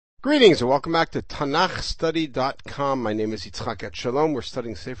Greetings and welcome back to TanachStudy.com. My name is Yitzchak at Shalom. We're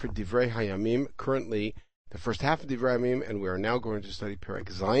studying Sefer Divre Hayamim, currently the first half of Divre Hayamim, and we are now going to study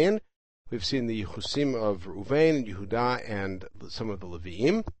Perek Zion. We've seen the Yechusim of Reuven and Yehuda and some of the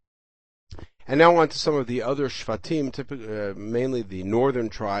Leviim. And now on to some of the other Shvatim, mainly the northern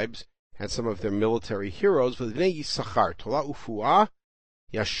tribes, and some of their military heroes. With Bnei Yisachar, Tola Ufuah,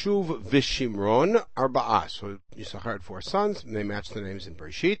 Yashuv Vishimron Arba'ah. So Yisachar had 4 sons, and they match the names in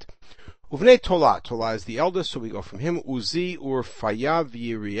Bereshit. Uvnei Tola. Tola is the eldest, so we go from him. Uzi, Urfaya,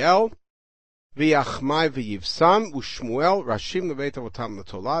 V'Yiriel, V'Yachmai, V'Yivsam, Ushmuel, Rashim, Leveit Avotam,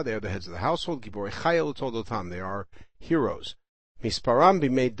 L'Tola. They are the heads of the household. Giborei Chayil, L'Todotam. They are heroes. Misparam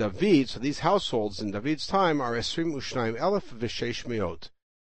b'mei David. So these households in David's time are Esrim Ushnaim Elef V'Sheish Meot.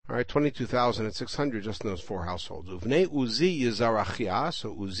 All right, 22,600 just in those 4 households. Uvnei Uzi Yizarachia.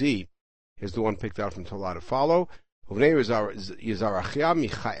 So Uzi is the one picked out from Tola to follow. Uvnei Yizarachia,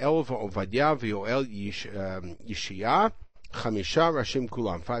 Michael v'Ovadia v'Yoel Yishia, Chamisha Rashim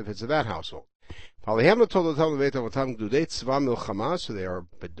Kulam. 5 heads of that household. Palihem l'Todotam l'Veit Avotam Gdudei Tzva Milchama. So they are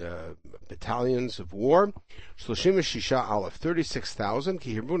battalions of war. 36 Aleph, 36,000.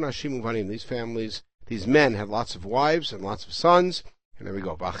 Ki Hirbu Nashim Uvanim. These families, these men had lots of wives and lots of sons. And there we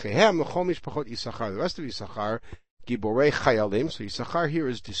go. The rest of Yisachar, Giborei Chayalim. So Yisachar here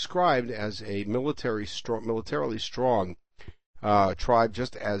is described as a militarily strong tribe,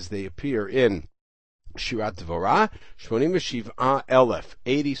 just as they appear in Shirat Dvorah.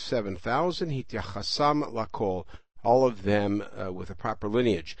 87,000. Hityachasam Lakol. All of them with a proper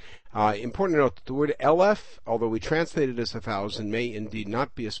lineage. Important to note that the word Elef, although we translate it as 1,000, may indeed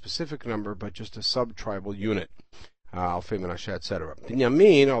not be a specific number, but just a sub-tribal unit. Alfei, Menashe, etc.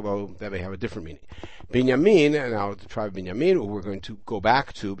 Binyamin, although that may have a different meaning. Binyamin, and now the tribe of Binyamin, who we're going to go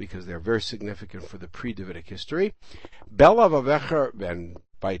back to because they're very significant for the pre-Davidic history. Bela v'vecher, and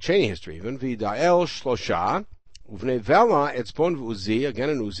by Cheney history even, V'dael Shlosha, Uvnei Vela, Etzbon v'Uzi, again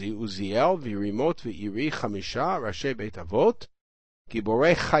an Uzi, Uziel, V'Yirimot v'Iri, Chamisha, Rashi Beit Avot,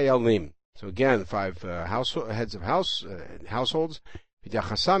 Giborei Chayalim. So again, 5 heads of households.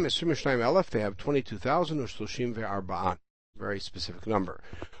 V'Yachasam Esrim Elef, they have 22,000, Ushloshim ve'Arba'ah. Very specific number.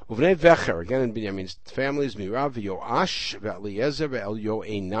 Uvnei Vecher, again in Binyamin's families, Mirav v'Yoash, v'Eliezer,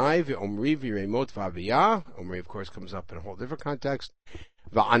 v'Elyoenai, v'Omri, v'Yiremot, v'Aviyah. Omri, of course, comes up in a whole different context.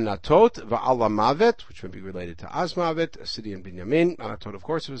 V'Anatot, v'Alamavet, which may be related to Azmavet, a city in Binyamin. Anatot, of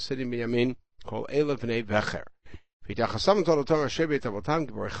course, was a city in Binyamin, called Ela v'Nei Vecher. V'Yachasam Todotam Rashi Beit Avotam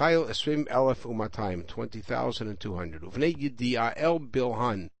Giborei Chayil Esrim Elef Umatayim 20,200. Uvnei Yediael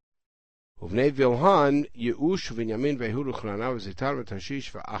Bilhan. Uvnei Bilhan Yeush V'Inyamin Ve'Ehud Uchnana V'Zitar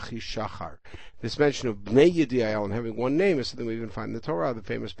V'Tashish V'Achi Shachar. This mention of Bnei Yediael and having one name is something we even find in the Torah, the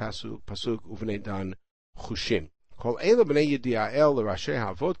famous pasuk Uvnei Dan Chushim. Kol Eila Bnei Yediael L'Rashi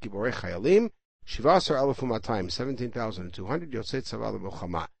Havot Giborei Chayalim 17,000 Umatayim 17,200 Yotzei Tzava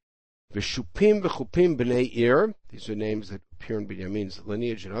L'Milchama. V'Shupim v'Chupim b'nei Ir. These are names that appear in Binyamin's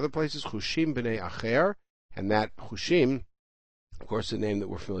lineage in other places. Chushim b'nei Acher, and that Chushim, of course, the name that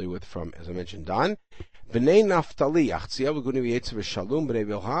we're familiar with from, as I mentioned, Dan. B'nei Naftali, Achziel v'Guni v'Yetzer v'Shalom b'nei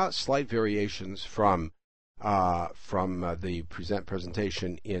Bilha. Slight variations from the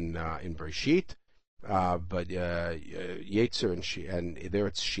presentation in Bereshit, but Yetzer and there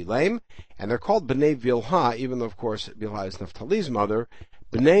it's Shilem, and they're called b'nei Bilha, even though of course Bilha is Naftali's mother.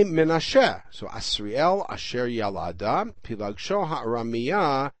 Bnei Menashe, so Asriel Asher Yalada, Pilagsho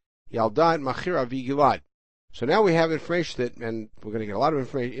Ha'aramiyah Yalda et Machir Avi Gilad. So now we have information that, and we're going to get a lot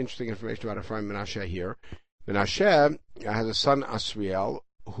of interesting information about Ephraim Menashe here. Menashe has a son Asriel,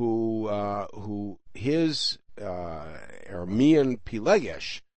 who his Aramean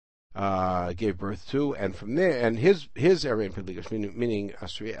Pilegesh gave birth to, and from there, and his Aramean Pilegesh, meaning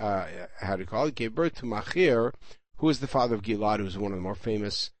Asriel, gave birth to Machir, who is the father of Gilad, who is one of the more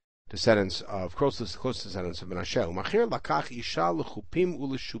famous descendants of, close descendants of Menashe. Machir lakach isha l'chupim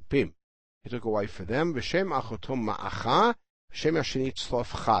u'l'shupim. He took a wife for them. V'shem achotom ma'acha, v'shem yashini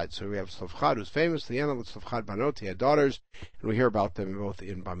tzlofchad. So we have Tzlofchad, who's famous. The end of Tzlofchad Banot, he had daughters, and we hear about them both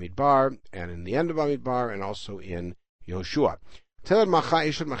in Bamidbar, and in the end of Bamidbar, and also in Yehoshua. Teled macha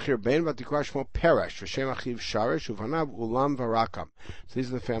ishat Machir ben v'tikra shmo Peresh, v'shem achiv Sharesh, uvanav ulam v'rakam. So these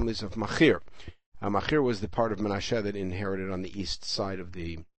are the families of Machir. Machir was the part of Menashe that inherited on the east side of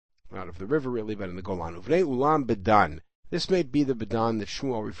not of the river really, but in the Golan. Uvnei Ulam Bedan. This may be the Bedan that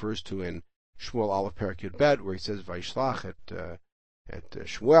Shmuel refers to in Shmuel Aleph Perek Yud Bet, where he says Vayishlach at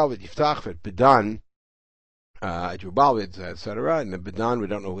Shmuel, at Yiftach, at Bedan, at Yubal, etc. And the Bedan, we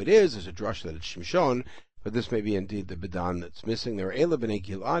don't know who it is. There's a drush that it's Shimshon, but this may be indeed the Bedan that's missing. There are Ela b'nei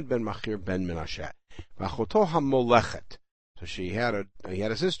Gilad ben Machir ben Menashe. V'achoto hamolechet. So he had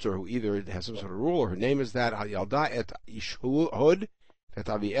a sister who either has some sort of rule or her name is that Yalda et Ishhud et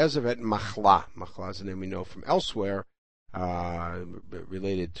Aviezer et Machla. Machla is a name we know from elsewhere,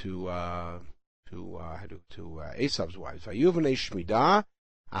 related to Esav's wives. Vayuvnei Shmida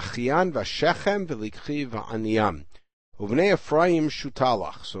Achian v'Shechem v'Likchi v'Aniyam. Uvnei Ephraim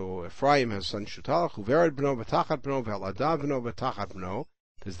Shutalach. So Ephraim has son Shutalach. Uvered b'no v'tachat b'no v'Elada b'no v'tachat b'no.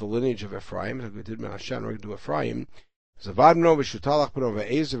 There's the lineage of Ephraim. Like we did Menashe, we're going to do Ephraim. Zavad b'no v'Shutalach b'no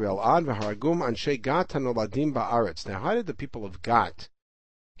v'Ezer v'Elad v'Haragum Anshe Gat hanoladim ba'aretz. Now, how did the people of Gat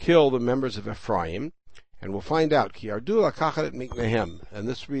kill the members of Ephraim? And we'll find out. Ki yardu lakachat et miknehem. And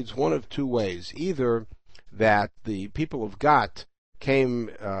this reads one of two ways. Either that the people of Gat came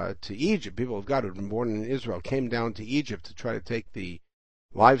to Egypt, people of God who had been born in Israel, came down to Egypt to try to take the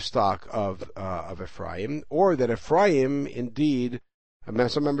livestock of Ephraim, or that Ephraim, indeed,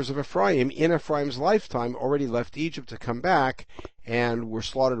 some members of Ephraim, in Ephraim's lifetime, already left Egypt to come back and were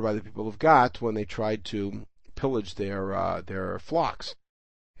slaughtered by the people of God when they tried to pillage their flocks.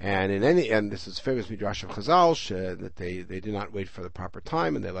 And this is famous midrash of Chazal that they did not wait for the proper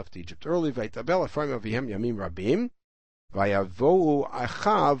time and they left Egypt early. Vaytabel Ephraim avihem yamim rabim. Vayavohu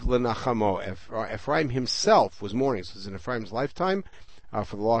achav lenachamo. Ephraim himself was mourning. So this is in Ephraim's lifetime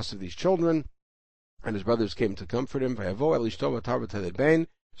for the loss of these children, and his brothers came to comfort him. Vayavohu elishto v'tar v'teled ben.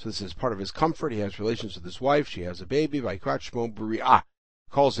 So this is part of his comfort. He has relations with his wife. She has a baby. Vayikrat shmo Beriah.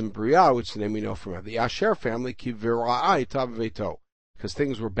 Calls him Beriah, which is the name we know from the Asher family. Ki v'ra'ai tav veto. Because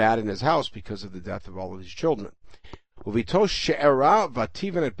things were bad in his house because of the death of all of these children. And now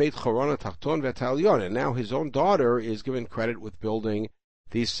his own daughter is given credit with building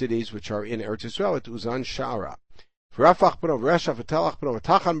these cities which are in Eretz Yisrael at Uzan Sha'ara.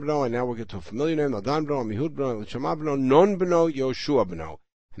 And now we'll get to a familiar name, Ladan b'no, Amihud b'no, Elishama b'no, Non b'no, Yoshua b'no.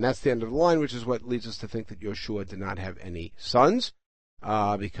 And that's the end of the line, which is what leads us to think that Yoshua did not have any sons,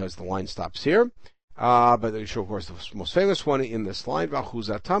 because the line stops here. But they show, of course, the most famous one in this line,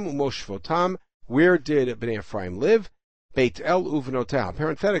 V'achuzatam u'moshvotam. Where did Bnei Ephraim live? Beit El uvnotah.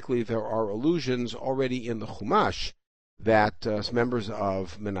 Parenthetically, there are allusions already in the Chumash that members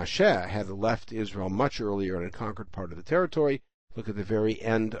of Menashe had left Israel much earlier and had conquered part of the territory. Look at the very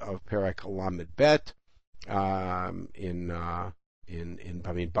end of Perek Lamed Bet in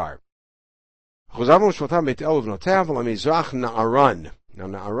Bamidbar. Chuzatam u'moshvotam Beit El uvnotah v'lamizrach Na'aran. Now,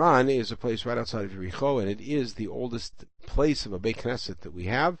 Na'aran is a place right outside of Yericho, and it is the oldest place of a Beit Knesset that we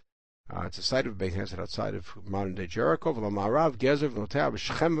have. It's a site of a Beit Knesset outside of modern-day Jericho.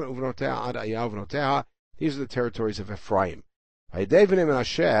 These are the territories of Ephraim.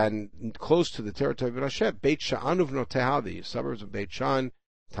 And close to the territory of Menashe, Beit Sha'an uvnoteha, the suburbs of Beit Shan,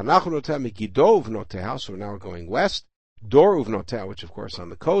 Tanach uvnoteha, Megiddo uvnoteha, so now we're going west, Dor uvnoteha, which of course on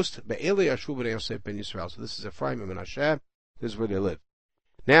the coast, Be'eli Yashu b'nei Yosef ben Yisrael. So this is Ephraim and Menashe. This is where they live.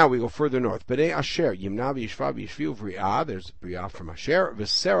 Now we go further north. B'nei Asher, Yimna v'yishva v'yishviu v'ri'ah. There's Briah from Asher.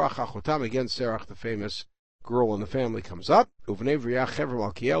 V'serach achotam. Again, Serach, the famous girl in the family, comes up. Uvnei v'ri'ah chever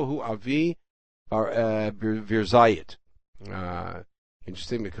Malkiel hu avi virzayit.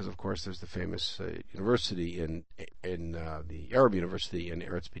 Interesting because, of course, there's the famous university in the Arab University in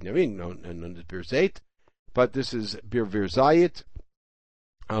Eretz Binyamin, known as Birzayit. But this is Virzayit,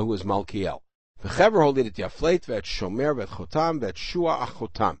 who is Malkiel. V'chever holdit Yaflet v'et Shomer v'et Chotam v'et Shua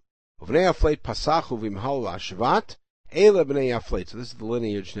achotam. Uvnei Yaflet pasach uvimhal v'ashvat ele b'nei Yaflet. So this is the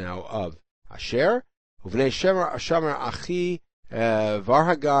lineage now of Asher. Uvnei Shamer achi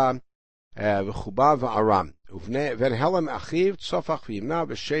varhaga v'chuba v'aram. Uvnei v'nhelem achiv tzofach v'yimna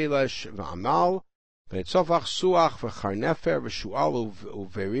v'shelesh v'amal v'et tzofach suach v'charnefer v'shual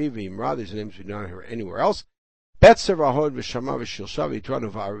uveri v'yimra. These are names we do not hear anywhere else. Part of the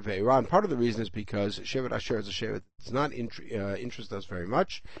reason is because Shevet Asher is a Shevet that does not interest us very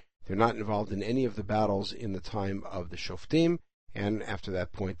much. They're not involved in any of the battles in the time of the Shoftim, and after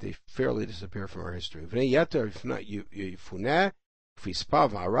that point they fairly disappear from our history.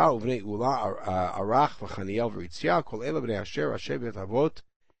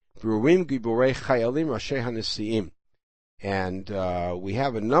 And we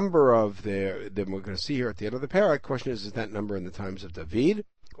have a number of them we're going to see here at the end of the Perek. The question is that number in the times of David,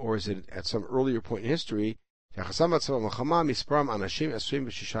 or is it at some earlier point in history?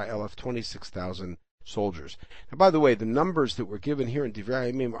 26,000 soldiers. Now, by the way, the numbers that were given here in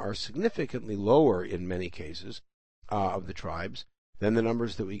Divre Hayamim are significantly lower in many cases of the tribes than the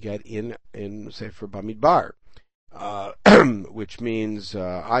numbers that we get in say, for Bamidbar. Which means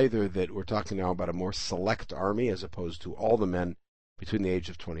either that we're talking now about a more select army as opposed to all the men between the age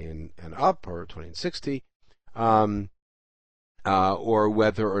of 20 and up, or 20 and 60, or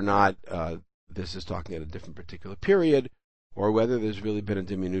whether or not this is talking at a different particular period, or whether there's really been a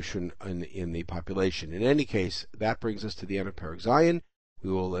diminution in the population. In any case, that brings us to the end of Perek Zayin. We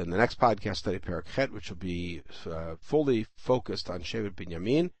will, in the next podcast, study Perek Chet, which will be fully focused on Shevet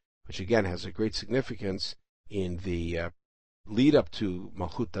Binyamin, which again has a great significance in the lead up to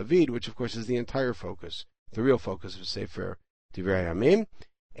Malchut David, which of course is the entire focus, the real focus of Sefer Divre Hayamim.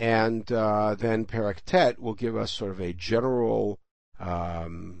 And then Perek Tet will give us sort of a general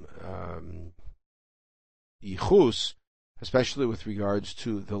yichus, especially with regards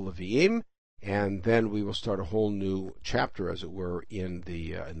to the Leviim, and then we will start a whole new chapter, as it were, in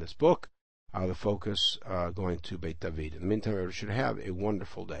this book. The focus going to Beit David. In the meantime, everyone should have a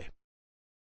wonderful day.